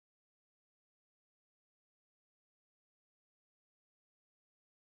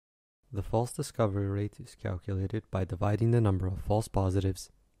The false discovery rate is calculated by dividing the number of false positives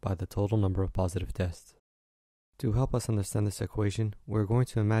by the total number of positive tests. To help us understand this equation, we're going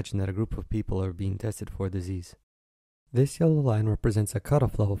to imagine that a group of people are being tested for a disease. This yellow line represents a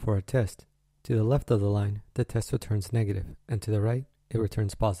cutoff level for a test. To the left of the line, the test returns negative, and to the right, it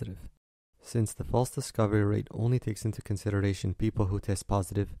returns positive. Since the false discovery rate only takes into consideration people who test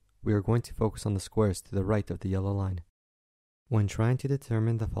positive, we are going to focus on the squares to the right of the yellow line. When trying to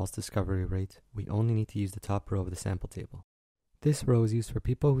determine the false discovery rate, we only need to use the top row of the sample table. This row is used for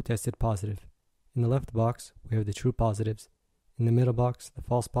people who tested positive. In the left box, we have the true positives, in the middle box, the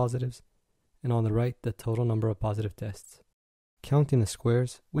false positives, and on the right, the total number of positive tests. Counting the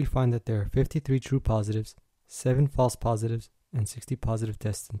squares, we find that there are 53 true positives, 7 false positives, and 60 positive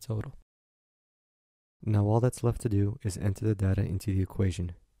tests in total. Now all that's left to do is enter the data into the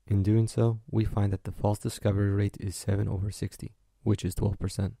equation. In doing so, we find that the false discovery rate is 7 over 60, which is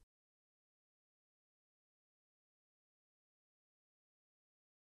 12%.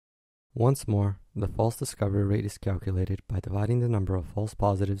 Once more, the false discovery rate is calculated by dividing the number of false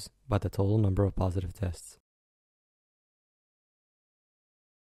positives by the total number of positive tests.